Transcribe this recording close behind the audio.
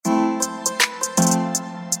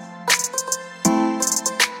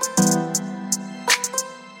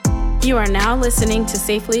You are now listening to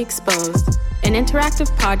Safely Exposed, an interactive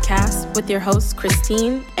podcast with your hosts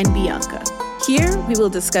Christine and Bianca. Here, we will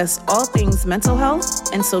discuss all things mental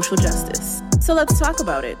health and social justice. So let's talk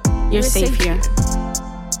about it. You're safe here.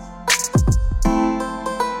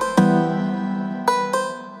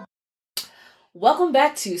 Welcome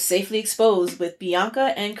back to Safely Exposed with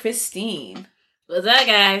Bianca and Christine. What's up,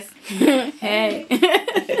 guys? Hey.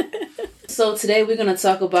 So today we're going to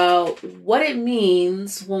talk about what it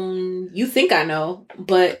means when you think I know,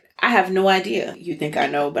 but I have no idea. You think I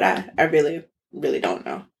know, but I really, really don't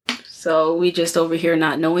know. So we just over here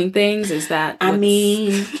not knowing things? Is that I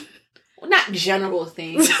mean, not general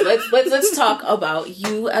things. Let's talk about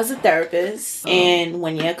you as a therapist and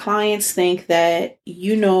when your clients think that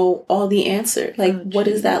you know all the answers. Like, what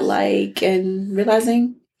is that like? And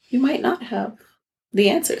realizing you might not have the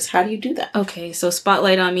answers. How do you do that? Okay, so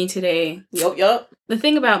spotlight on me today. Yup. The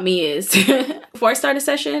thing about me is, before I start a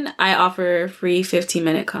session, I offer free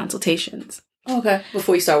 15-minute consultations. Okay.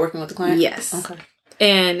 Before you start working with the client? Yes. Okay.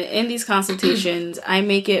 And in these consultations, I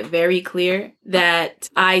make it very clear that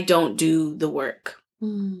I don't do the work.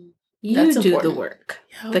 You That's do important. the work.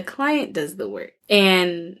 Yep. The client does the work.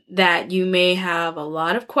 And that you may have a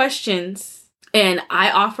lot of questions. And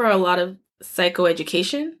I offer a lot of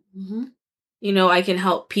psychoeducation. Mm-hmm. You know, I can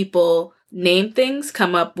help people name things,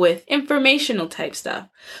 come up with informational type stuff.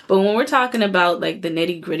 But when we're talking about like the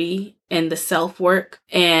nitty gritty and the self work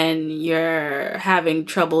and you're having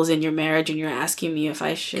troubles in your marriage and you're asking me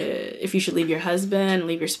if you should leave your husband,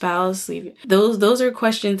 leave your spouse, those are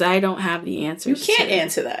questions I don't have the answers You can't to.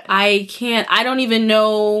 answer that. I don't even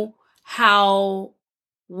know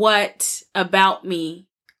what about me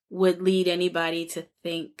would lead anybody to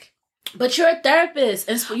think. But you're a therapist,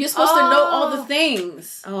 and you're supposed to know all the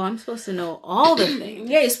things. Oh, I'm supposed to know all the things.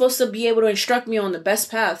 Yeah, you're supposed to be able to instruct me on the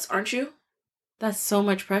best paths, aren't you? That's so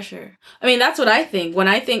much pressure. I mean, that's what I think.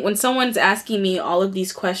 When someone's asking me all of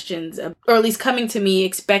these questions, or at least coming to me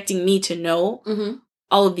expecting me to know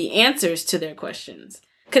all of the answers to their questions.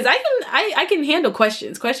 Because I can handle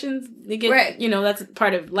questions. Questions, they get, right. That's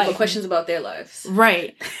part of life. But questions about their lives.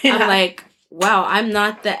 Right. Yeah. I'm like, wow, I'm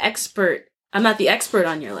not the expert. I'm not the expert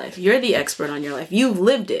on your life. You're the expert on your life. You've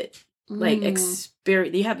lived it. Like,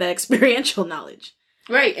 you have that experiential knowledge.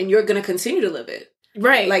 Right. And you're going to continue to live it.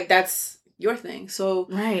 Right. Like, that's your thing. So,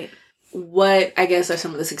 right. What, I guess, are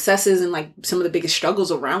some of the successes and, like, some of the biggest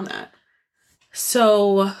struggles around that?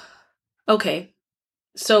 So, okay.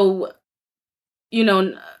 So,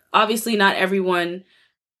 obviously not everyone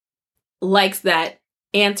likes that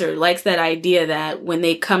answer, likes that idea that when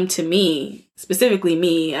they come to me, specifically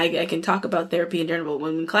me, I can talk about therapy in general, but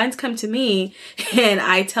when clients come to me and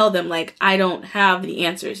I tell them, like, I don't have the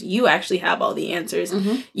answers, you actually have all the answers.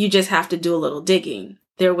 You just have to do a little digging.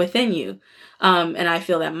 They're within you. And I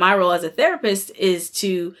feel that my role as a therapist is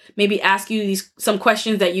to maybe ask you some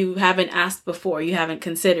questions that you haven't asked before, you haven't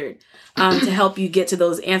considered, to help you get to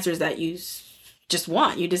those answers that you just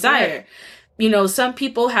want, you desire. Right. Some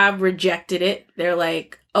people have rejected it. They're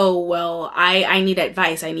like, oh, well, I need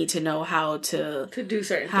advice. I need to know how to do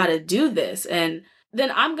certain how to do this. And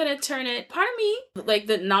then I'm going to turn it, part of me, like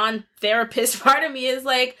the non-therapist part of me is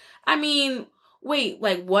like, I mean, wait,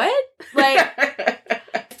 like what? Like,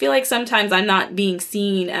 I feel like sometimes I'm not being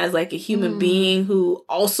seen as like a human being who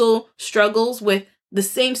also struggles with the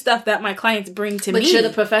same stuff that my clients bring to me. But you're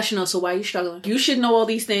the professional, so why are you struggling? You should know all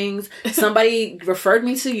these things. Somebody referred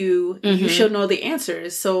me to you. You should know the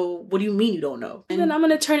answers. So what do you mean you don't know? And then I'm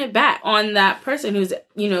going to turn it back on that person who's,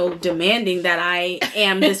 demanding that I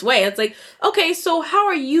am this way. It's like, okay, so how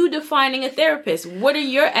are you defining a therapist? What are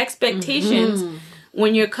your expectations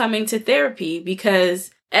when you're coming to therapy?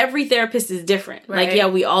 Because every therapist is different. Right. Like, yeah,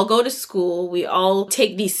 we all go to school. We all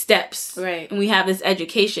take these steps. Right. And we have this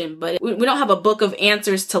education. But we don't have a book of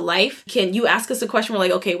answers to life. Can you ask us a question? We're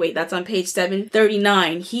like, okay, wait, that's on page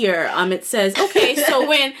 739 here. It says, okay, so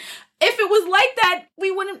if it was like that,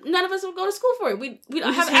 none of us would go to school for it. We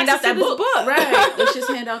don't have access to this book. Right. Let's just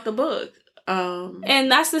hand out the book.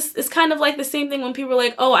 And it's kind of like the same thing when people are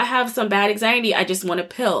like, oh, I have some bad anxiety. I just want a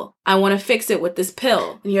pill. I want to fix it with this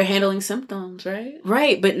pill. And you're handling symptoms, right?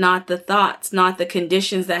 Right. But not the thoughts, not the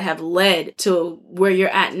conditions that have led to where you're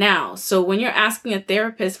at now. So when you're asking a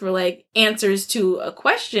therapist for like answers to a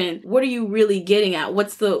question, what are you really getting at?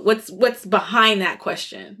 What's behind that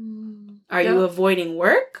question? Are you avoiding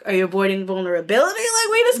work? Are you avoiding vulnerability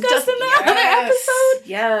like we discussed in the other episode?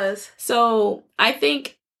 Yes. So I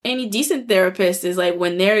think any decent therapist is like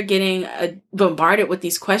when they're getting bombarded with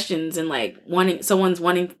these questions and like someone's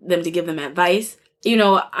wanting them to give them advice,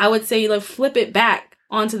 I would say like flip it back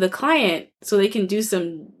onto the client so they can do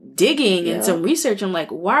some digging and some research. I'm like,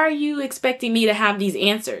 why are you expecting me to have these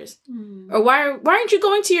answers? Or why aren't you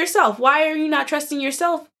going to yourself? Why are you not trusting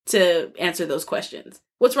yourself to answer those questions?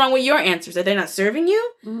 What's wrong with your answers? Are they not serving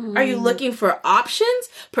you? Are you looking for options,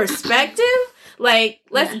 perspective? Like,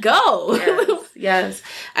 let's go. Yes.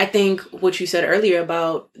 I think what you said earlier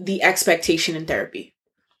about the expectation in therapy.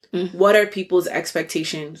 What are people's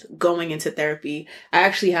expectations going into therapy? I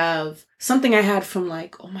actually have something I had from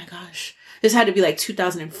like, oh my gosh, this had to be like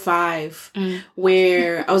 2005,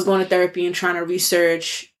 where I was going to therapy and trying to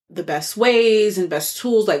research the best ways and best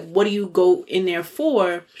tools. Like, what do you go in there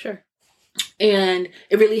for? Sure. And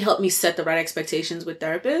it really helped me set the right expectations with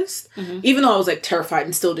therapists, even though I was like terrified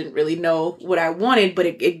and still didn't really know what I wanted, but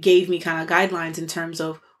it gave me kind of guidelines in terms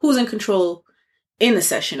of who's in control in the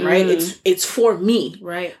session, right? It's for me.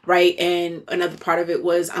 Right. Right. And another part of it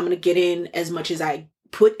was I'm going to get in as much as I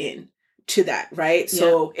put in to that. Right.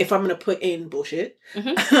 So if I'm going to put in bullshit,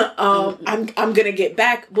 I'm going to get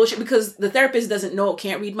back bullshit, because the therapist doesn't know,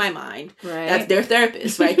 can't read my mind. Right. That's their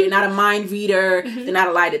therapist, right? They're not a mind reader. They're not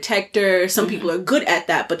a lie detector. Some people are good at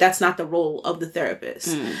that, but that's not the role of the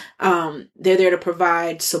therapist. They're there to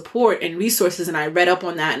provide support and resources. And I read up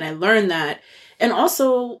on that and I learned that. And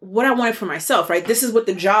also what I wanted for myself, right? This is what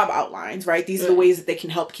the job outlines, right? These are the ways that they can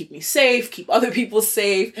help keep me safe, keep other people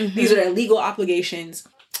safe. These are their legal obligations.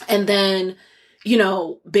 And then, you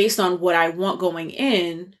know, based on what I want going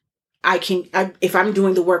in, if I'm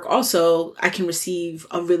doing the work also, I can receive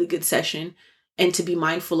a really good session. And to be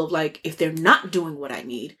mindful of, like, if they're not doing what I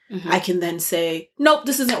need, I can then say, nope,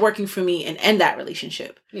 this isn't working for me, and end that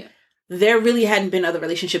relationship. Yeah. There really hadn't been other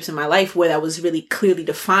relationships in my life where that was really clearly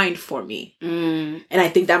defined for me. And I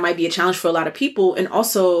think that might be a challenge for a lot of people. And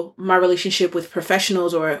also my relationship with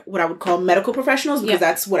professionals, or what I would call medical professionals, because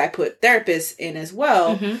that's what I put therapists in as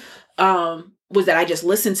well, was that I just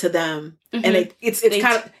listen to them and it's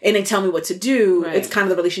kind of, and they tell me what to do. Right. It's kind of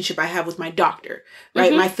the relationship I have with my doctor,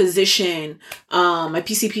 right? My physician, my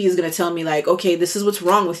PCP is going to tell me, like, okay, this is what's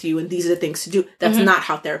wrong with you, and these are the things to do. That's not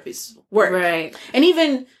how therapists work. Right. And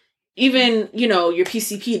even, you know, your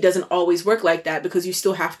PCP, it doesn't always work like that, because you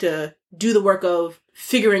still have to do the work of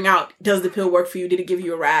figuring out, does the pill work for you? Did it give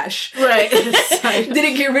you a rash? Right. Did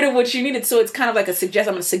it get rid of what you needed? So it's kind of like I'm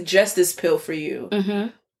going to suggest this pill for you.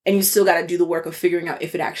 And you still got to do the work of figuring out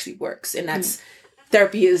if it actually works. And that's,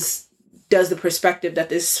 therapy does the perspective that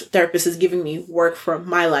this therapist is giving me work from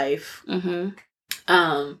my life. And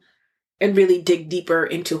really dig deeper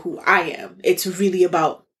into who I am. It's really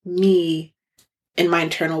about me and my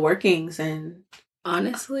internal workings. And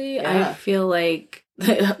honestly, I feel like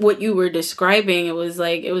what you were describing, it was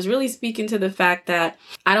really speaking to the fact that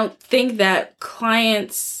I don't think that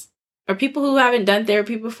clients or people who haven't done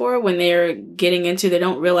therapy before, when they're getting into, they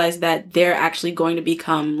don't realize that they're actually going to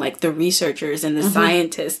become like the researchers and the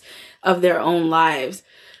scientists of their own lives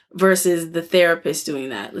versus the therapist doing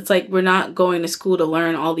that. It's like, we're not going to school to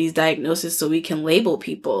learn all these diagnoses so we can label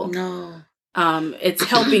people. No. It's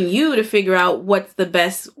helping you to figure out what's the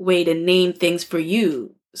best way to name things for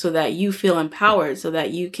you so that you feel empowered, so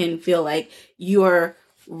that you can feel like you're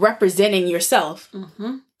representing yourself.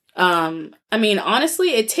 I mean, honestly,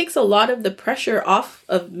 it takes a lot of the pressure off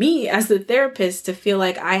of me as the therapist to feel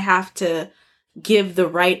like I have to give the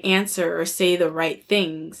right answer or say the right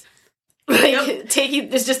things.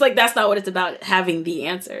 It's just like, that's not what it's about, having the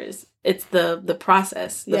answers. It's the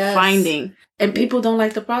process, the finding. And people don't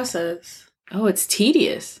like the process. Oh, it's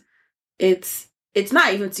tedious. It's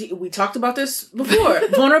not even, we talked about this before,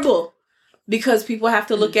 vulnerable, because people have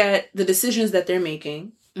to look at the decisions that they're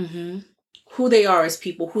making, who they are as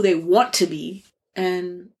people, who they want to be.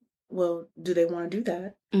 And, well, do they want to do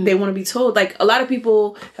that? They want to be told. Like, a lot of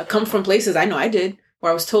people have come from places, I know I did,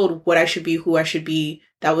 where I was told what I should be, who I should be.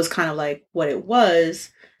 That was kind of like what it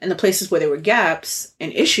was. And the places where there were gaps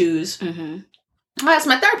and issues, I asked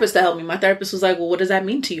my therapist to help me. My therapist was like, well, what does that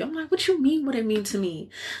mean to you? I'm like, what you mean what it mean to me?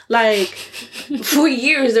 Like, for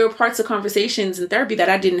years, there were parts of conversations in therapy that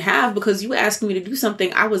I didn't have because you were asking me to do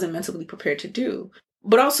something I wasn't mentally prepared to do.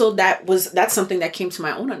 But also that's something that came to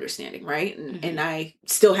my own understanding, right? And I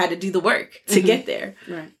still had to do the work to get there.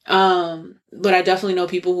 Right. But I definitely know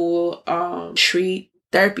people who treat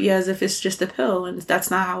therapy as if it's just a pill, and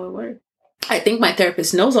that's not how it works. I think my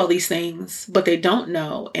therapist knows all these things, but they don't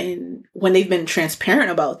know. And when they've been transparent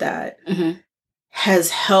about that, has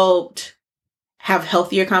helped have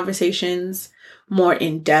healthier conversations, more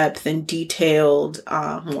in depth and detailed,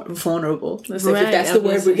 more vulnerable. Let's say if that's the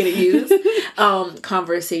word we're going to use.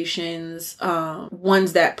 Conversations,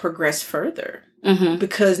 ones that progress further.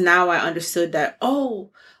 Because now I understood that, oh,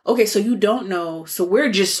 okay, so you don't know. So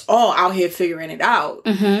we're just all out here figuring it out.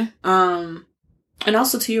 And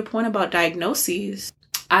also to your point about diagnoses,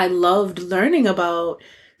 I loved learning about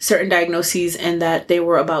certain diagnoses and that they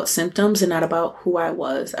were about symptoms and not about who I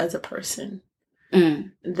was as a person.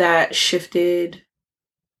 That shifted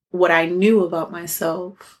what I knew about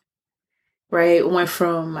myself, right? It went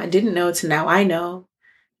from I didn't know to now I know.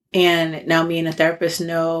 And now me and a therapist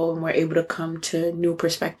know, and we're able to come to new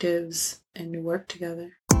perspectives and new work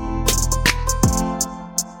together.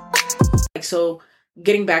 Like, so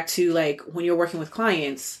getting back to like when you're working with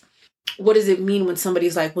clients, what does it mean when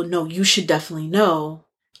somebody's like, well, no, you should definitely know?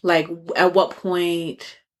 Like, at what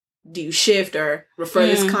point do you shift or refer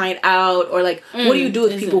this client out? Or like, what do you do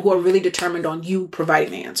with people who are really determined on you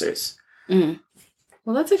providing the answers? Well,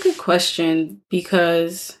 that's a good question,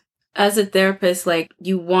 because as a therapist, like,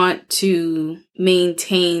 you want to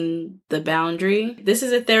maintain the boundary. This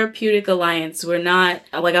is a therapeutic alliance. We're not,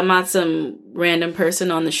 like, I'm not some random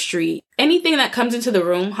person on the street. Anything that comes into the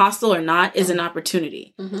room, hostile or not, is an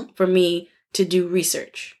opportunity for me to do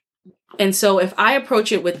research. And so if I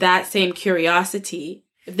approach it with that same curiosity,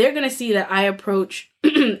 if they're going to see that I approach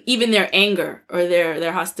even their anger or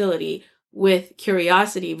their hostility with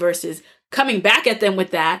curiosity versus coming back at them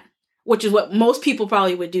with that, which is what most people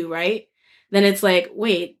probably would do, right? Then it's like,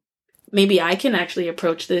 wait, maybe I can actually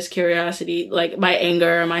approach this curiosity, like my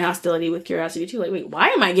anger or my hostility with curiosity too. Like, wait, why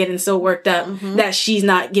am I getting so worked up that she's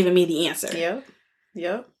not giving me the answer? Yep.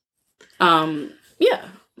 Yeah.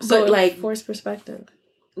 So, But like, forced perspective.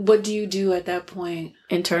 what do you do at that point?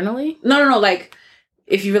 Internally? No. Like,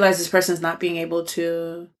 if you realize this person's not being able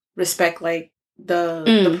to respect, like,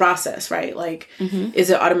 the process, right? Like, is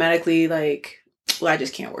it automatically like, well, I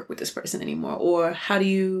just can't work with this person anymore? Or how do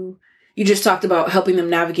you just talked about helping them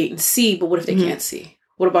navigate and see, but what if they can't see?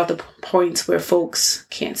 What about the points where folks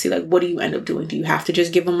can't see? Like, what do you end up doing? Do you have to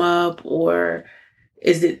just give them up? Or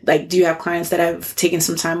is it like, do you have clients that have taken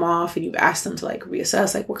some time off and you've asked them to like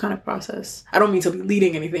reassess? Like, what kind of process? I don't mean to be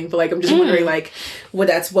leading anything, but like, I'm just wondering like what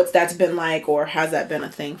that's been like, or has that been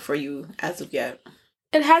a thing for you as of yet?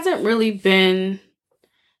 It hasn't really been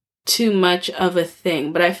too much of a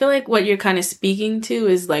thing, but I feel like what you're kind of speaking to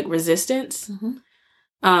is like resistance.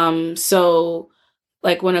 So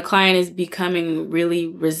like when a client is becoming really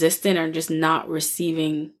resistant or just not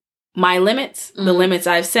receiving my limits, the limits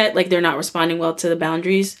I've set, like they're not responding well to the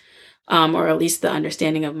boundaries, or at least the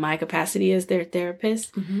understanding of my capacity as their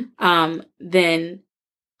therapist, then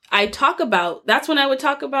that's when I would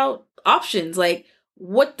talk about options. Like,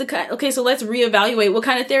 so let's reevaluate what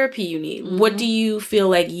kind of therapy you need. What do you feel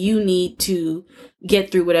like you need to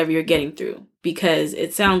get through whatever you're getting through? Because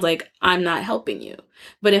it sounds like I'm not helping you.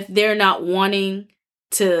 But if they're not wanting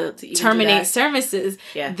to terminate services,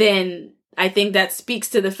 then I think that speaks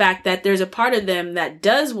to the fact that there's a part of them that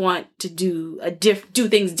does want to do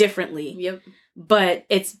things differently. But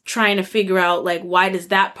it's trying to figure out, like, why does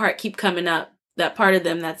that part keep coming up? That part of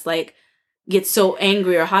them that's like gets so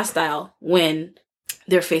angry or hostile when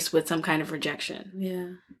they're faced with some kind of rejection. Yeah.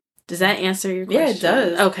 Does that answer your question? Yeah, it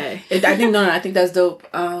does. Okay. I think that's dope.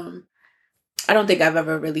 I don't think I've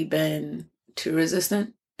ever really been too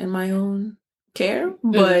resistant in my own care,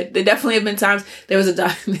 but there definitely have been times. There was a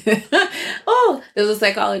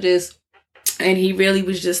psychologist, and he really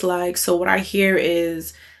was just like, so what I hear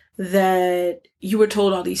is that you were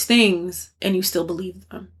told all these things and you still believe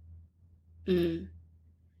them.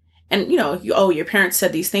 And, you know, your parents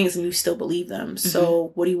said these things and you still believe them.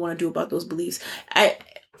 So what do you want to do about those beliefs?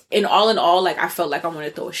 In all, like, I felt like I wanted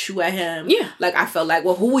to throw a shoe at him. Yeah. Like, I felt like,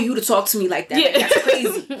 well, who are you to talk to me like that? Yeah. Like, that's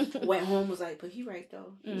crazy. Went home, was like, but he right,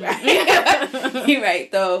 though. He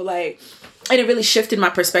right, though. Like, and it really shifted my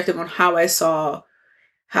perspective on how I saw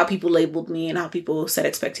how people labeled me and how people set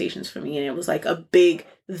expectations for me. And it was like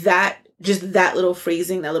that little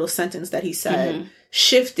phrasing, that little sentence that he said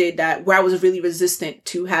shifted that, where I was really resistant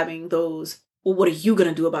to having those, well, what are you going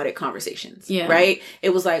to do about it conversations? Yeah. Right?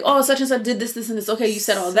 It was like, oh, such and such did this, and this. Okay, you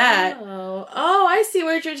said all that. Oh, I see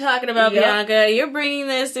what you're talking about, Bianca. You're bringing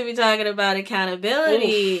this to be talking about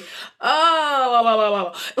accountability. Oof.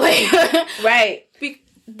 Oh, like, right.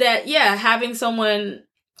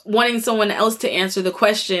 Wanting someone else to answer the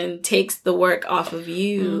question takes the work off of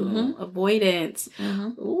you. Avoidance.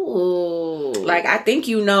 Ooh. Like, I think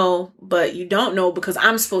you know, but you don't know because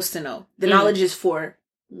I'm supposed to know. The knowledge is for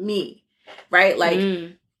me. Right? Like,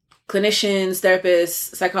 clinicians,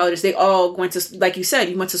 therapists, psychologists, they all went to, like you said,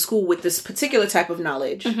 you went to school with this particular type of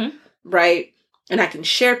knowledge. Right? And I can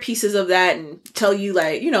share pieces of that and tell you,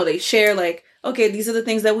 like, you know, they share, like, okay, these are the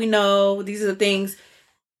things that we know. These are the things.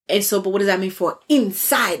 And so, but what does that mean for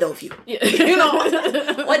inside of you? Yeah. You know,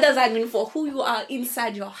 what does that mean for who you are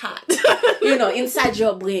inside your heart? You know, inside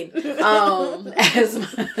your brain. As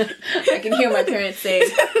I can hear my parents say,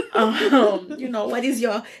 you know, what is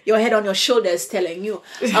your head on your shoulders telling you?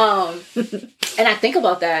 And I think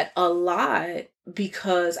about that a lot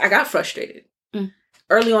because I got frustrated.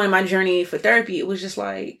 Early on in my journey for therapy, it was just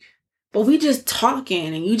like, but we just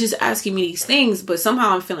talking and you just asking me these things, but somehow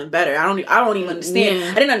I'm feeling better. I don't even understand.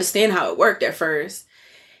 Yeah. I didn't understand how it worked at first.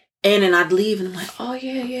 And then I'd leave and I'm like, oh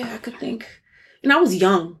yeah, I could think. And I was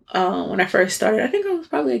young when I first started. I think I was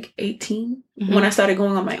probably like 18 when I started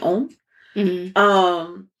going on my own.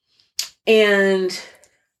 And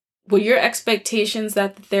were your expectations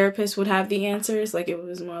that the therapist would have the answers? Like it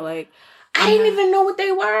was more like, I didn't even know what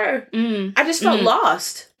they were. I just felt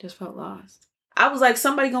lost. I was like,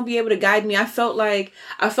 somebody gonna be able to guide me. I felt like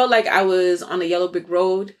I was on a yellow brick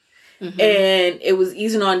road, and it was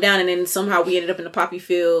easing on down, and then somehow we ended up in the poppy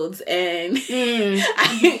fields, and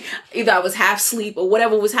either I was half asleep or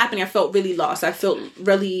whatever was happening. I felt really lost. I felt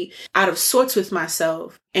really out of sorts with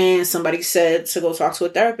myself. And somebody said to go talk to a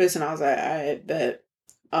therapist, and I was like, I bet.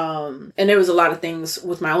 And there was a lot of things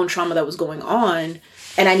with my own trauma that was going on,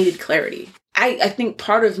 and I needed clarity. I think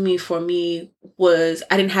part of for me was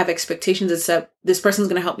I didn't have expectations except this person's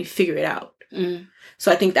going to help me figure it out.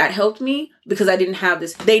 So I think that helped me because I didn't have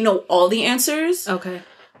this. They know all the answers. Okay.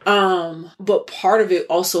 But part of it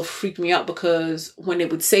also freaked me out because when they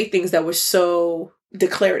would say things that were so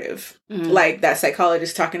declarative, like that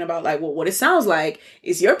psychologist talking about like, well, what it sounds like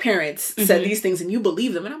is your parents said these things and you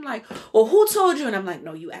believe them. And I'm like, well, who told you? And I'm like,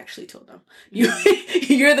 no, you actually told them.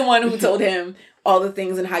 You're the one who told him all the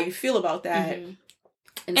things and how you feel about that.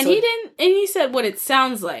 And so, he said what it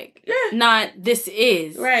sounds like. Yeah. Not this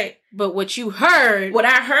is. Right. But what you heard. What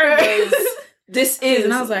I heard was this is.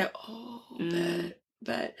 And I was like, oh,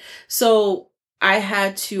 bad. So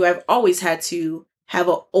I've always had to have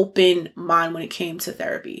an open mind when it came to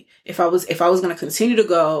therapy. If I was going to continue to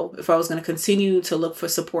go, if I was going to continue to look for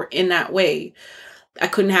support in that way, I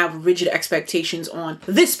couldn't have rigid expectations on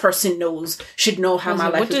this person should know how my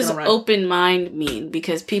life is going to run. What does open mind mean?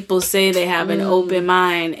 Because people say they have an open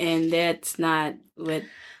mind and that's not what...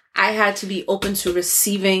 I had to be open to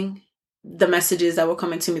receiving the messages that were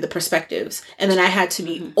coming to me, the perspectives. And then I had to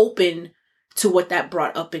be open to what that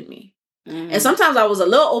brought up in me. And sometimes I was a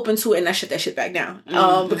little open to it and I shut that shit back down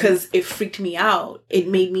because it freaked me out.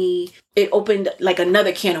 It opened like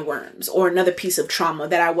another can of worms or another piece of trauma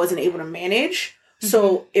that I wasn't able to manage.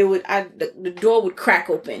 So the door would crack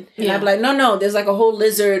open and I'd be like, no, there's like a whole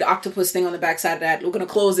lizard octopus thing on the backside of that. We're going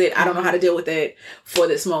to close it. I don't know how to deal with it for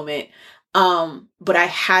this moment. But I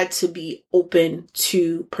had to be open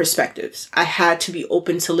to perspectives. I had to be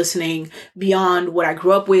open to listening beyond what I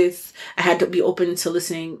grew up with. I had to be open to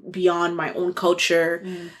listening beyond my own culture.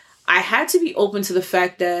 I had to be open to the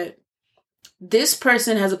fact that this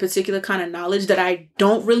person has a particular kind of knowledge that I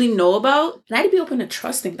don't really know about. And I had to be open to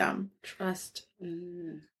trusting them.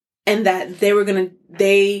 And that they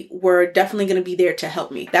were definitely going to be there to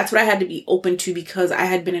help me. That's what I had to be open to because I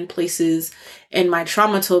had been in places and my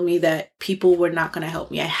trauma told me that people were not going to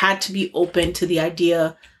help me. I had to be open to the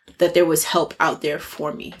idea that there was help out there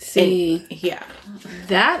for me.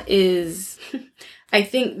 That is, I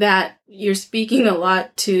think that you're speaking a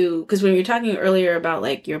lot to, because when you're talking earlier about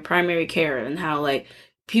like your primary care and how like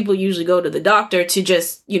people usually go to the doctor to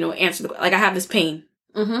just, answer like I have this pain,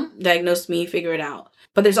 diagnose me, figure it out.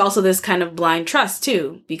 But there's also this kind of blind trust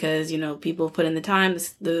too, because, people put in the time,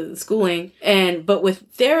 the schooling. But with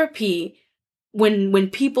therapy, when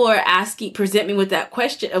people are present me with that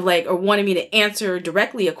question of like, or wanting me to answer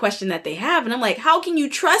directly a question that they have. And I'm like, how can you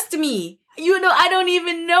trust me? I don't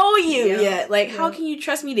even know you yet. Like, how can you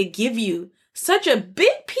trust me to give you such a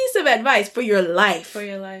big piece of advice for your life?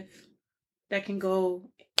 That can go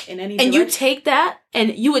in any direction. And you take that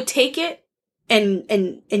and you would take it and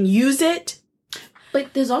use it.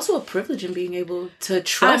 But there's also a privilege in being able to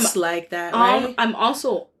trust like that, right? I'm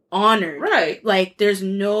also honored. Right. Like there's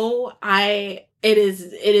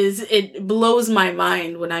it blows my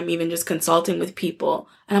mind when I'm even just consulting with people.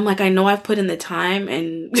 And I'm like, I know I've put in the time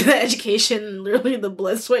and the education, literally the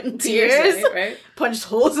blood, sweat, and tears. Right? Punched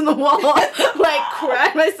holes in the wall, like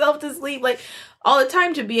cried myself to sleep, like all the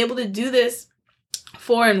time to be able to do this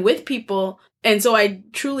for and with people. And so I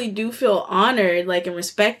truly do feel honored, like, and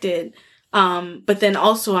respected. But then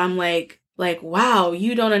also I'm like, wow,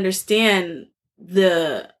 you don't understand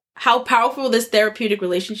how powerful this therapeutic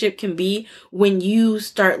relationship can be when you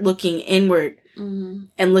start looking inward and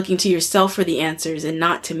looking to yourself for the answers and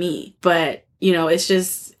not to me. But, it's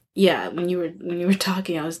just, yeah, when you were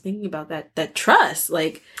talking, I was thinking about that trust,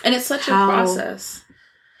 like, and it's such a process.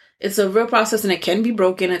 It's a real process, and it can be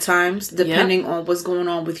broken at times, depending on what's going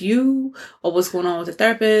on with you or what's going on with the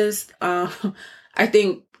therapist. I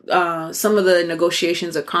think some of the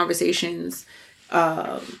negotiations or conversations,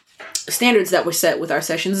 standards that were set with our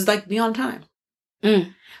sessions is like be on time.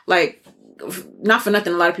 Like, not for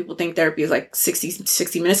nothing, a lot of people think therapy is like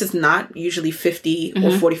 60 minutes. It's not. Usually 50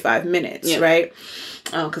 or 45 minutes, right?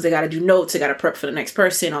 Because they got to do notes, they got to prep for the next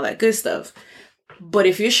person, all that good stuff. But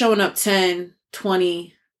if you're showing up 10,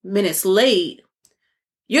 20 minutes late,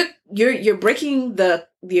 you're breaking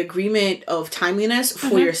the agreement of timeliness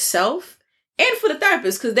for yourself and for the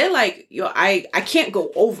therapist, because they're like, I can't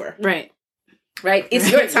go over. Right? It's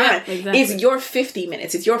your time. Yeah, exactly. It's your 50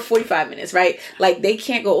 minutes. It's your 45 minutes, right? Like, they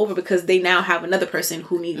can't go over because they now have another person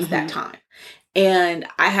who needs that time. And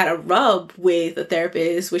I had a rub with a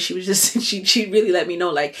therapist where she was just, she really let me know,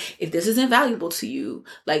 like, if this isn't valuable to you,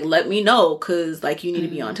 like, let me know, because, like, you need to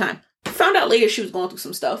be on time. Found out later she was going through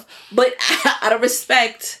some stuff, but out of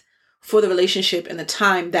respect for the relationship and the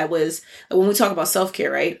time that was, when we talk about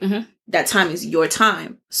self-care, right? That time is your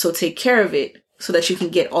time. So take care of it so that you can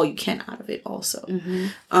get all you can out of it also.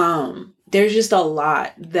 There's just a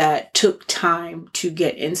lot that took time to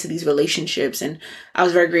get into these relationships. And I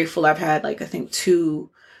was very grateful. I've had, like, I think two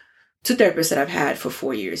therapists that I've had for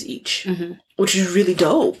 4 years each, which is really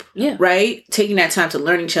dope. Yeah. Right? Taking that time to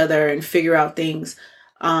learn each other and figure out things.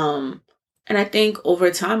 And I think over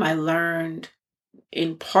time I learned,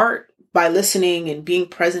 in part by listening and being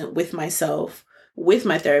present with myself, with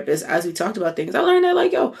my therapist, as we talked about things, I learned that,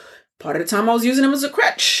 like, part of the time I was using him as a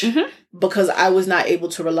crutch because I was not able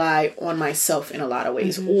to rely on myself in a lot of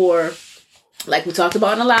ways. Or, like we talked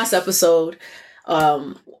about in the last episode,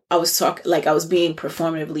 I was being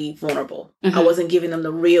performatively vulnerable. I wasn't giving them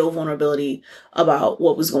the real vulnerability about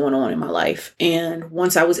what was going on in my life. And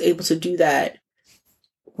once I was able to do that,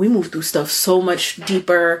 we moved through stuff so much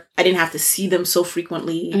deeper. I didn't have to see them so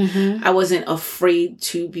frequently. I wasn't afraid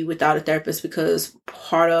to be without a therapist, because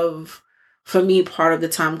part of the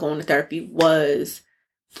time going to therapy was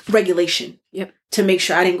regulation. To make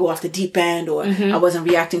sure I didn't go off the deep end, or I wasn't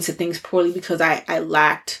reacting to things poorly, because I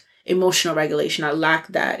lacked emotional regulation. I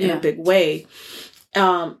lacked that in a big way.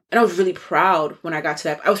 And I was really proud when I got to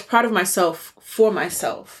that. I was proud of myself for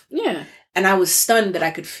myself. Yeah. And I was stunned that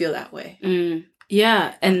I could feel that way.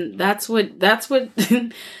 Yeah, and that's what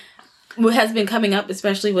what has been coming up,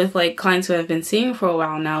 especially with, like, clients who I've been seeing for a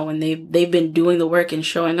while now, when they've been doing the work and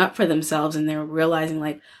showing up for themselves, and they're realizing,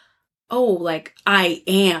 like, oh, like, I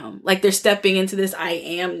am, like, they're stepping into this I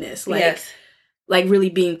amness, like, like, really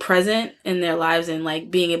being present in their lives, and,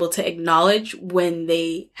 like, being able to acknowledge when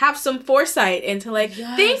they have some foresight into, like,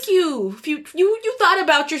 thank you, you thought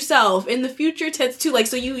about yourself in the future tense too, like,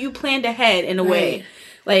 so you planned ahead in a way.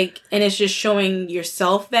 Like, and it's just showing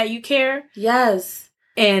yourself that you care. Yes.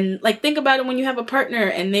 And, like, think about it when you have a partner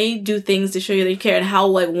and they do things to show you that you care, and how,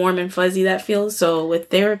 like, warm and fuzzy that feels. So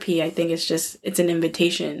with therapy, I think it's an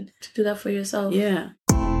invitation to do that for yourself. Yeah.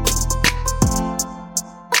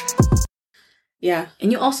 Yeah.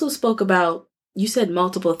 And you also spoke about, you said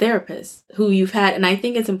multiple therapists who you've had. And I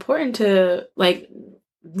think it's important to, like,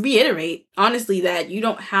 reiterate, honestly, that you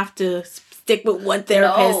don't have to stick with one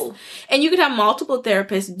therapist. No. And you could have multiple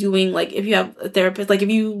therapists doing, like, if you have a therapist, like, if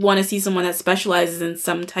you want to see someone that specializes in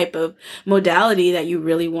some type of modality that you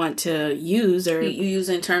really want to use, or you use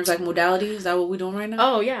in terms like modality, is that what we're doing right now?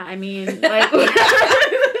 Oh yeah, I mean, like,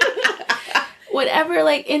 whatever,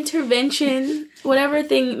 like, intervention, whatever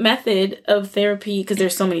method of therapy, because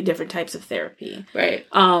there's so many different types of therapy, right?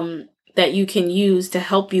 That you can use to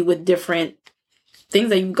help you with different things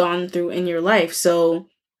that you've gone through in your life. So,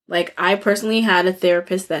 like, I personally had a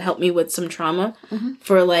therapist that helped me with some trauma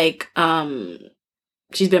for, like,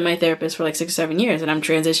 she's been my therapist for, like, 6 or 7 years, and I'm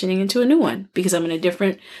transitioning into a new one because I'm in a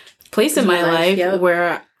different place in my life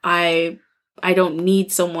where I don't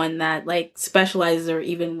need someone that, like, specializes or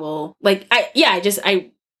even will, like,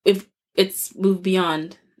 if it's moved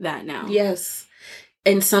beyond that now. Yes.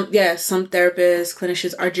 And some therapists,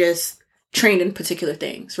 clinicians are just trained in particular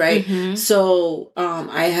things, right? So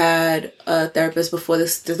I had a therapist before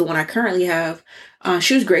this is the one I currently have.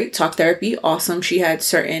 She was great, talk therapy, awesome. She had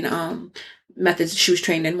certain methods she was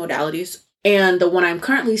trained in, modalities. And the one I'm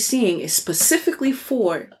currently seeing is specifically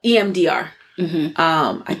for EMDR.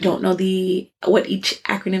 I don't know what each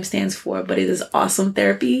acronym stands for, but it is awesome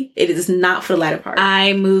therapy. It is not for the light of heart.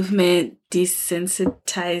 Eye movement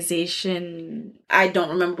desensitization. I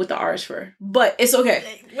don't remember what the R is for, but it's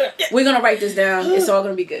okay. We're going to write this down. It's all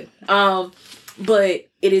going to be good. But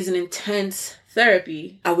it is an intense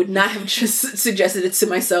therapy, I would not have just suggested it to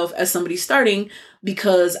myself as somebody starting,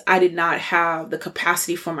 because I did not have the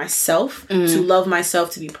capacity for myself to love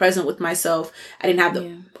myself, to be present with myself. I didn't have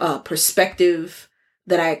the perspective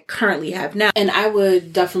that I currently have now. And I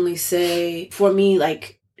would definitely say, for me,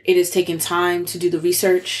 like, it has taken time to do the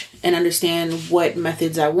research and understand what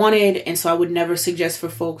methods I wanted. And so I would never suggest for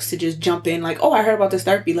folks to just jump in like, oh, I heard about this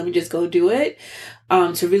therapy, let me just go do it.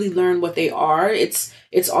 To really learn what they are. It's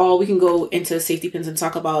all, we can go into safety pins and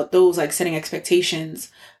talk about those, like setting expectations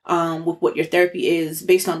with what your therapy is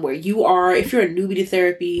based on where you are. If you're a newbie to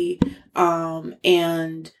therapy, or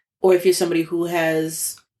if you're somebody who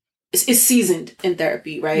is seasoned in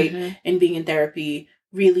therapy, right? And being in therapy,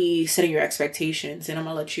 really setting your expectations. And I'm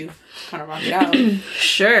going to let you kind of rock it out.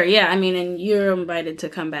 Sure. Yeah. I mean, and you're invited to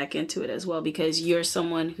come back into it as well, because you're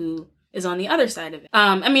someone who is on the other side of it.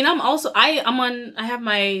 I mean, I have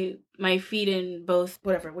my feet in both,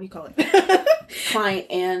 what do you call it? Client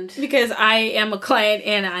and... Because I am a client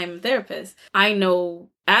and I'm a therapist. I know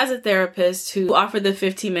as a therapist who offer the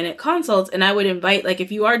 15-minute consults, and I would invite, like,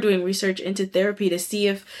 if you are doing research into therapy, to see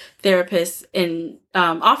if therapists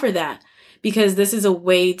offer that. Because this is a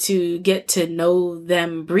way to get to know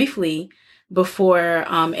them briefly before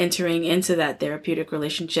entering into that therapeutic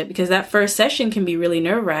relationship. Because that first session can be really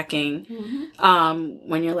nerve-wracking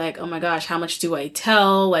when you're like, oh my gosh, how much do I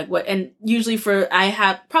tell? Like what? And usually I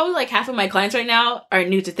have probably like half of my clients right now are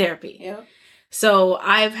new to therapy. Yeah. So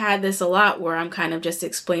I've had this a lot where I'm kind of just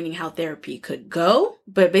explaining how therapy could go,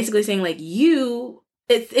 but basically saying like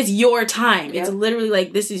it's your time. Yep. It's literally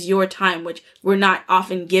like, this is your time, which we're not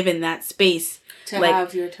often given that space. To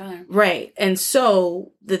have your time. Right. And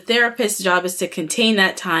so the therapist's job is to contain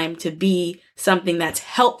that time to be something that's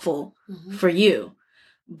helpful for you.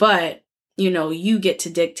 But, you get to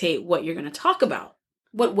dictate what you're going to talk about.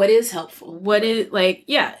 What is helpful? What is, like,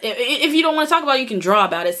 yeah. If you don't want to talk about it, you can draw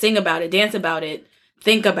about it, sing about it, dance about it,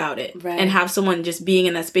 think about it. Right. And have someone just being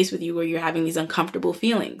in that space with you where you're having these uncomfortable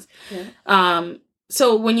feelings. Yeah.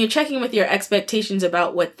 So when you're checking with your expectations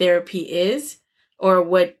about what therapy is, or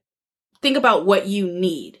think about what you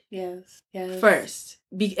need. Yes. First.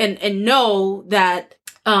 And know that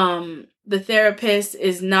the therapist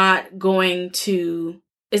is not going to,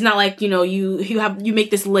 it's not like, you make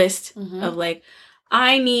this list of like,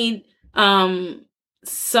 I need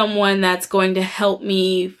someone that's going to help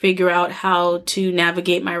me figure out how to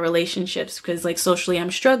navigate my relationships because, like, socially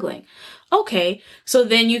I'm struggling. Okay, so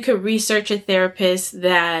then you could research a therapist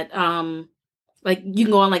that, like, you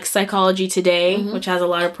can go on, like, Psychology Today, which has a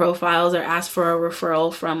lot of profiles, or ask for a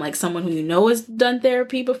referral from, like, someone who has done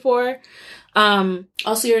therapy before. Also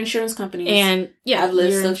your insurance companies. And, yeah,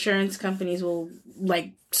 your insurance companies will,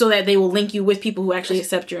 like, so that they will link you with people who actually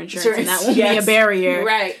accept your insurance, and that won't be a barrier.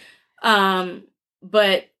 Right.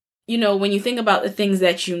 But, when you think about the things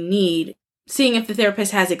that you need, seeing if the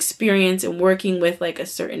therapist has experience in working with, like, a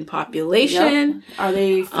certain population. Yep. Are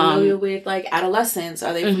they familiar with, like, adolescents?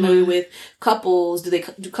 Are they familiar with couples? Do they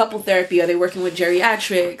do couple therapy? Are they working with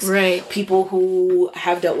geriatrics? Right. People who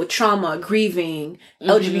have dealt with trauma, grieving,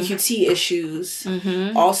 LGBTQ issues,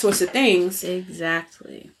 all sorts of things.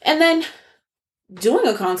 Exactly. And then doing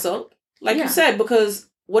a consult, like you said, because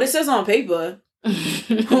what it says on paper,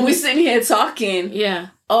 when we're sitting here talking,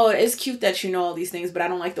 oh, it's cute that you know all these things, but I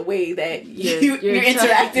don't like the way that you're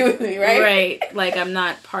interacting with me, right? Right. Like, I'm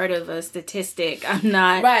not part of a statistic. I'm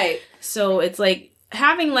not. Right. So it's like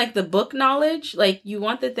having, like, the book knowledge. Like, you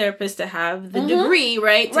want the therapist to have the degree,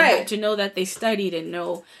 right? To know that they studied and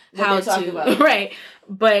know how to. About. Right.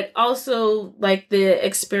 But also, like, the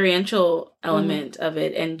experiential element of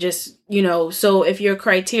it. And just, so if your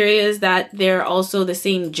criteria is that they're also the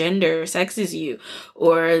same gender, sex as you,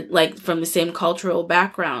 or, like, from the same cultural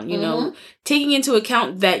background, taking into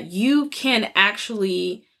account that you can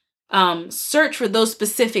actually search for those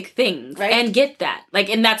specific things and get that. Like,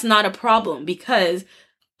 and that's not a problem, because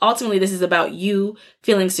ultimately, this is about you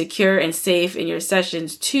feeling secure and safe in your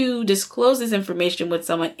sessions to disclose this information with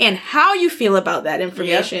someone and how you feel about that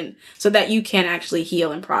information so that you can actually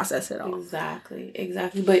heal and process it all. Exactly.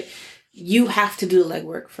 But you have to do the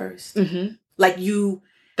legwork first. Like,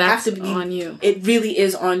 that's have to be on you. It really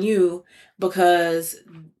is on you, because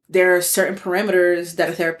there are certain parameters that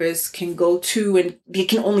a therapist can go to, and they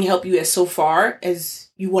can only help you as so far as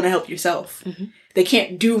you want to help yourself. They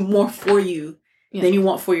can't do more for you than you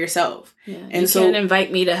want for yourself. And you can't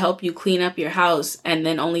invite me to help you clean up your house and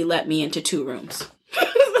then only let me into 2 rooms.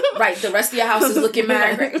 Right. The rest of your house is looking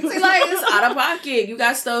mad. Like, it's out of pocket. You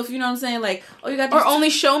got stuff, you know what I'm saying? Like, oh, you got. Or only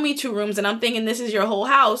show me 2 rooms, and I'm thinking this is your whole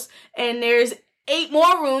house, and there's 8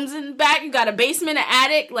 more rooms in the back. You got a basement, an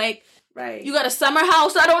attic. Like, Right. You got a summer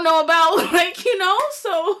house I don't know about, like, you know,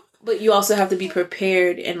 so. But you also have to be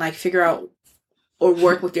prepared and like figure out or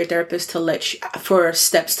work with your therapist to let you, for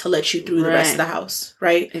steps to let you through the rest of the house,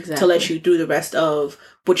 right? Exactly. To let you through the rest of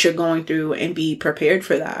what you're going through and be prepared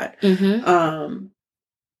for that.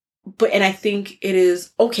 And I think it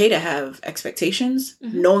is okay to have expectations,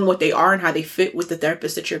 knowing what they are and how they fit with the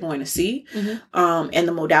therapist that you're going to see, and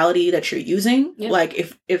the modality that you're using. Yep. Like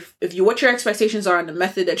if what your expectations are and the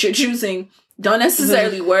method that you're choosing don't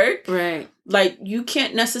necessarily work, right? Like you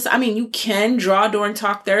can't necessarily. I mean, you can draw during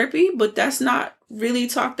talk therapy, but that's not really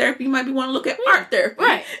talk therapy. You might be want to look at art therapy,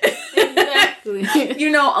 right? Exactly.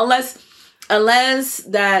 You know, unless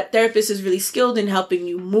that therapist is really skilled in helping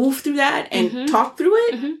you move through that and talk through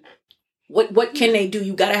it. What can they do?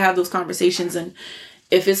 You got to have those conversations. And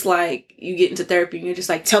if it's like you get into therapy and you're just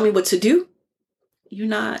like, tell me what to do.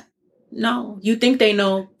 No, you think they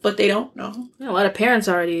know, but they don't know. Yeah, a lot of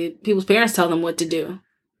people's parents tell them what to do.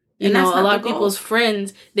 You know, a lot of people's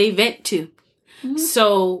friends, they vent to.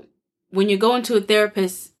 So when you go into a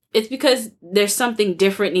therapist, it's because there's something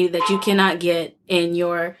different needed that you cannot get in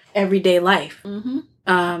your everyday life.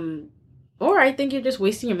 Or I think you're just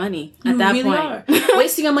wasting your money at that point. Are.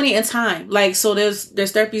 Wasting your money and time. Like, so there's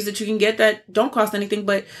therapies that you can get that don't cost anything,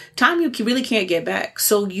 but time you really can't get back.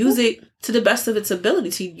 So use it to the best of its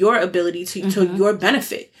ability, to your ability, to your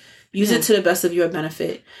benefit. Use it to the best of your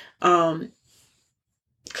benefit. Because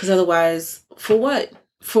otherwise, for what?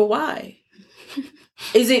 For why?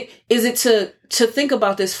 Is it to think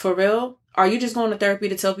about this for real? Are you just going to therapy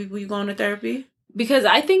to tell people you're going to therapy? Because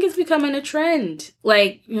I think it's becoming a trend.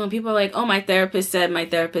 Like, you know, people are like, oh, my therapist said.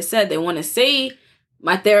 They want to say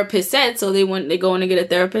my therapist said, so they go in to get a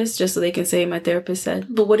therapist just so they can say my therapist said.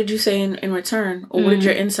 But what did you say in return? Or what did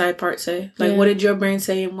your inside part say? Like, what did your brain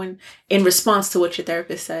say in response to what your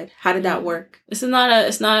therapist said? How did that work? It's not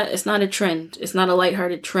a trend. It's not a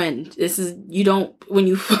lighthearted trend. When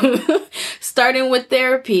you starting with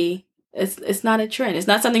therapy, it's not a trend. It's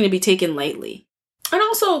not something to be taken lightly. And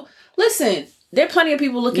also, listen, there are plenty of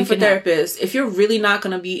people looking for therapists. If you're really not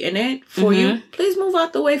going to be in it for you, please move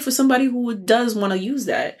out the way for somebody who does want to use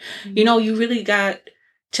that. You know, you really got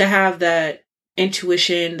to have that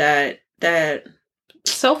intuition, that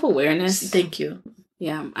self-awareness. Thank you.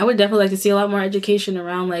 Yeah. I would definitely like to see a lot more education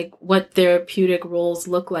around like what therapeutic roles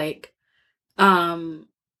look like. And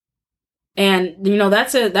you know,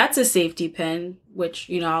 that's a safety pin, which,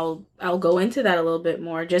 you know, I'll go into that a little bit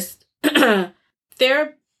more. Just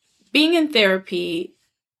being in therapy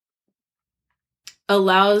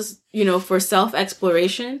allows, you know, for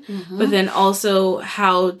self-exploration, but then also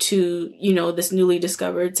how to, you know, this newly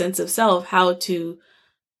discovered sense of self, how to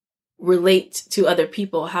relate to other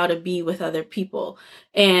people, how to be with other people.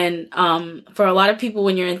 And for a lot of people,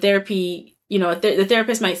 when you're in therapy, you know, the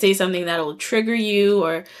therapist might say something that'll trigger you,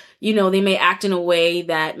 or, you know, they may act in a way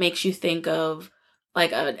that makes you think of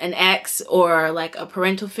like an ex or like a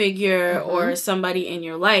parental figure or somebody in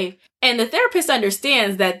your life. And the therapist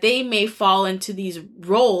understands that they may fall into these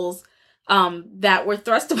roles that were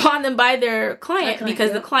thrust upon them by their client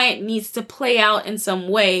because the client needs to play out in some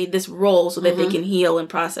way this role so that they can heal and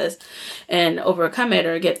process and overcome it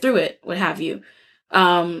or get through it, what have you.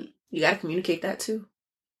 You got to communicate that too.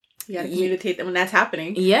 You got to communicate that when that's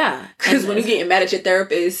happening. Yeah. Because when you're getting mad at your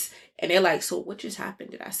therapist and they're like, so what just happened?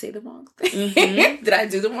 Did I say the wrong thing? Did I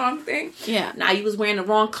do the wrong thing? Yeah. Nah, you was wearing the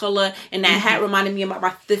wrong color and that hat reminded me about my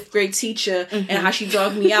 5th grade teacher and how she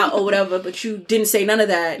dogged me out or whatever, but you didn't say none of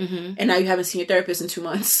that. And now you haven't seen your therapist in 2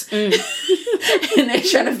 months. And they're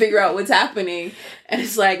trying to figure out what's happening. And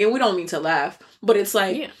it's like, and we don't mean to laugh, but it's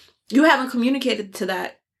like, you haven't communicated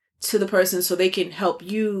to the person so they can help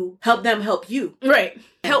them help you. Right.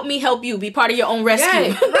 Help me help you. Be part of your own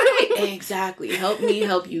rescue. Right. Exactly. Help me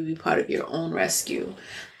help you be part of your own rescue.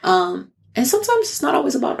 And sometimes it's not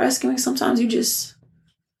always about rescuing. Sometimes you just...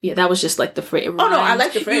 Yeah, that was just like the phrase. Oh, no, I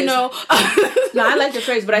like the phrase. You know? No, I like the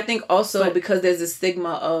phrase, but I think also because there's a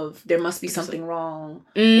stigma of there must be something wrong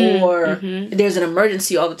or there's an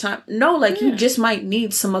emergency all the time. No, like you just might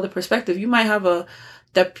need some other perspective. You might have the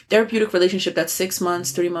therapeutic relationship that's 6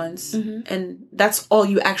 months, 3 months, and that's all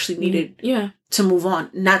you actually needed to move on.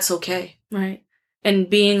 And that's okay. Right. And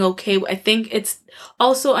being okay. I think it's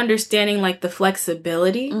also understanding like the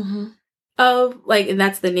flexibility of like, and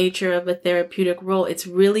that's the nature of a therapeutic role. It's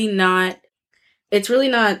really not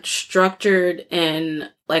structured in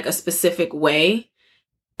like a specific way.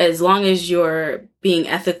 As long as you're being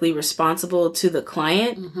ethically responsible to the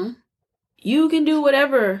client, you can do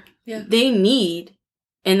whatever they need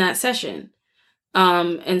in that session.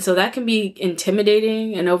 And so that can be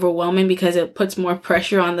intimidating and overwhelming because it puts more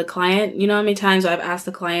pressure on the client. You know how many times I've asked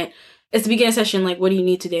the client, it's the beginning of session, like, what do you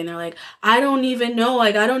need today? And they're like, I don't even know.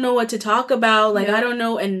 Like, I don't know what to talk about. Like, I don't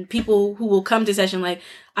know. And people who will come to session, like,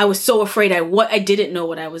 I was so afraid I didn't know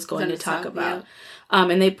what I was going to talk about. Yeah.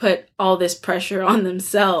 And they put all this pressure on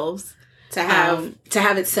themselves. To have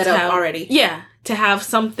it set up already. Yeah. To have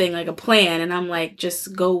something like a plan. And I'm like,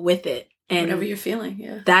 just go with it. And whatever you're feeling.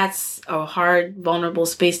 Yeah. That's a hard, vulnerable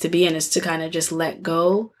space to be in, is to kind of just let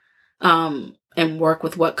go. And work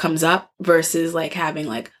with what comes up versus like having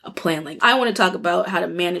like a plan. Like, I want to talk about how to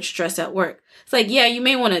manage stress at work. It's like, yeah, you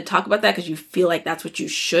may want to talk about that because you feel like that's what you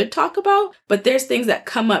should talk about. But there's things that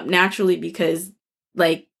come up naturally because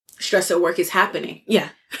like stress at work is happening. Yeah.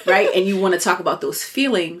 Right. And you want to talk about those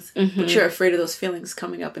feelings, but you're afraid of those feelings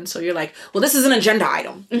coming up. And so you're like, well, this is an agenda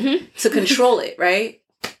item to control it. Right.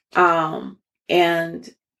 And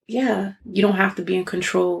yeah, you don't have to be in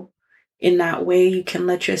control in that way. You can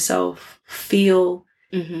let yourself feel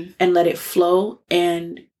and let it flow,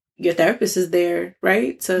 and your therapist is there,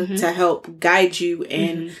 right, to help guide you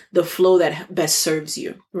in the flow that best serves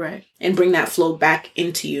you, right, and bring that flow back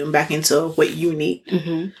into you and back into what you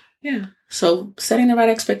need. Yeah. So setting the right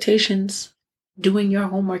expectations, doing your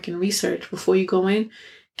homework and research before you go in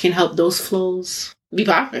can help those flows be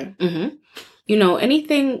popping. You know,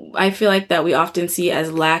 anything I feel like that we often see as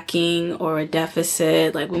lacking or a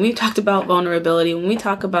deficit, like when we talked about vulnerability, when we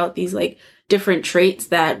talk about these like different traits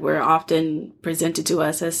that were often presented to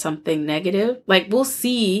us as something negative, like we'll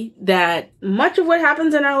see that much of what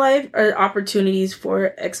happens in our life are opportunities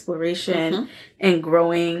for exploration and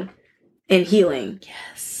growing and healing.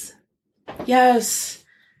 Yes.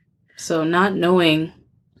 So not knowing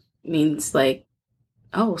means like,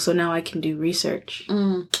 oh, so now I can do research.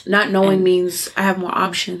 Not knowing means I have more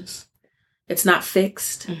options. It's not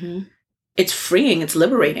fixed. It's freeing. It's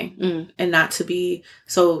liberating. And not to be...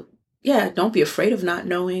 So, yeah, don't be afraid of not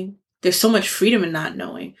knowing. There's so much freedom in not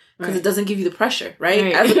knowing because it doesn't give you the pressure,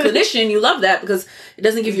 right? As a clinician, you love that because it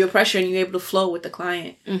doesn't give you a pressure and you're able to flow with the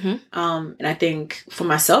client. And I think for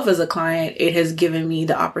myself as a client, it has given me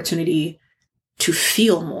the opportunity to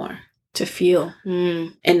feel more. To feel.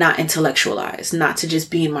 And not intellectualize, not to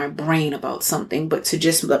just be in my brain about something, but to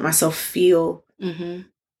just let myself feel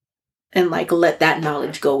and like let that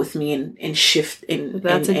knowledge go with me and shift.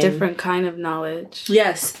 That's a different kind of knowledge.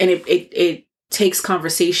 Yes. And it takes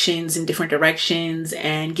conversations in different directions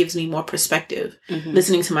and gives me more perspective,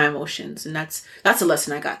 listening to my emotions. And that's a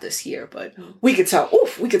lesson I got this year, but we could talk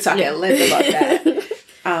at length about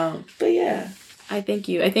that. But yeah. I thank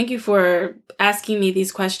you. I thank you for asking me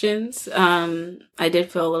these questions. I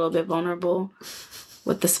did feel a little bit vulnerable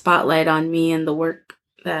with the spotlight on me and the work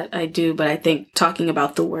that I do, but I think talking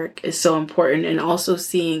about the work is so important, and also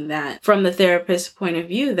seeing that from the therapist's point of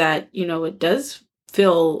view that, you know, it does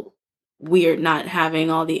feel weird not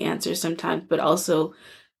having all the answers sometimes, but also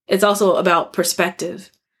it's also about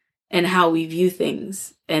perspective and how we view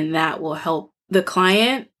things, and that will help the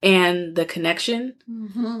client and the connection.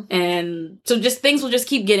 And so just things will just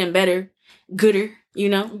keep getting better, gooder, you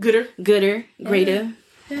know, gooder, greater.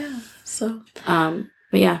 Yeah. So,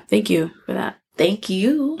 but yeah, thank you for that. Thank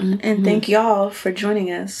you. And thank y'all for joining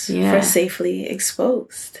us for Safely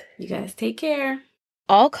Exposed. You guys take care.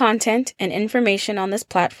 All content and information on this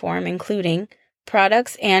platform, including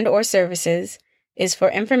products and or services, is for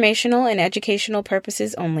informational and educational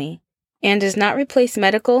purposes only, and does not replace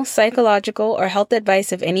medical, psychological, or health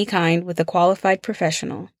advice of any kind with a qualified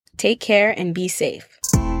professional. Take care and be safe.